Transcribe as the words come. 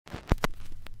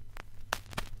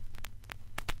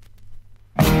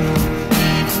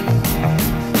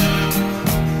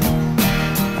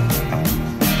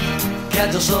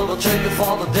Get yourself a ticket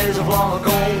for the days of long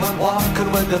ago, when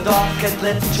walking with the dog and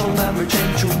little Mary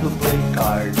Jane to the play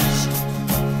cards.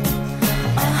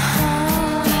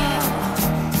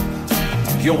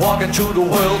 You're walking through the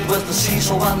world with the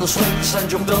cecil and the swings,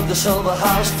 and you built the silver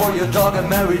house for your dog and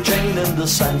Mary Jane in the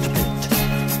sandpit.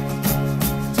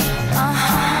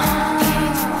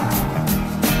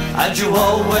 And you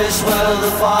always were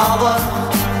the father,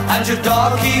 and your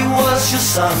dog, he was your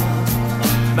son.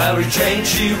 Mary Jane,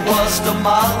 she was the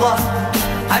mother,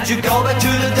 and you go back to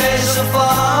the days of fun.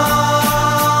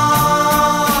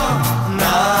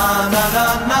 Na na na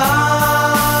na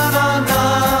na na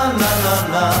na na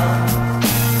na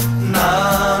na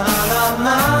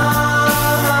na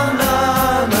na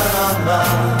na na.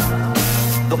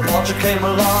 The porter came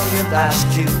along and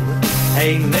asked you,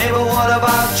 "Hey neighbor, what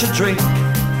about your drink?"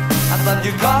 And then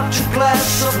you got your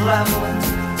glass of lemon,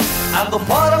 and the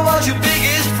porter was your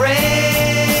biggest friend.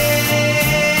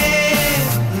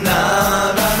 Na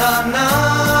na na na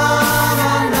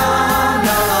na na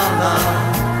na na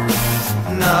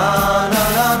na na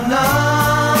na na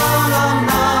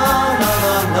na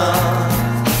na na.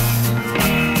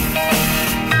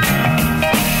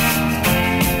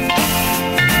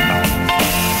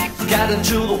 Get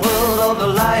into the world of the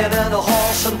lion and the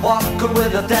horse, and walking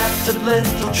with a deft and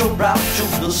little children out to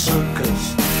the circus.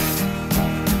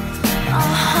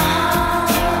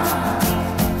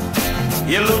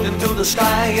 You looked into the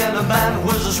sky, and a man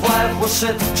with his wife was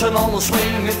sitting on the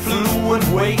swing. It flew and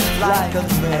waved like an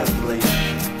airplane.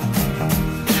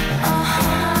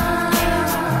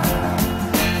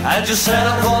 And you said,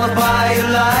 "I'm gonna buy a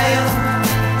lion,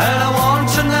 and I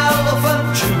want an elephant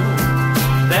too.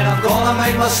 Then I'm gonna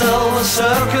make myself a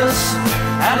circus,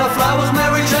 and the flowers,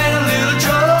 Mary Jane and little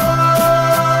Joe."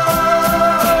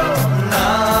 Na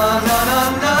na na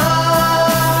na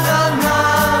na na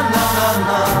na na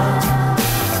na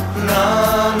na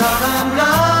na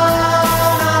na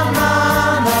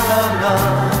na na na.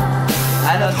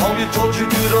 And at home you told your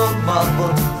good old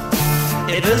mother,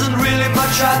 "It isn't really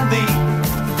much I need."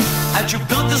 And you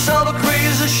built yourself a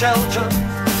crazy shelter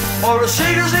for a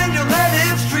seekers in your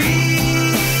native street.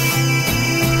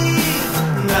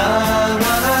 Na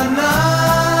na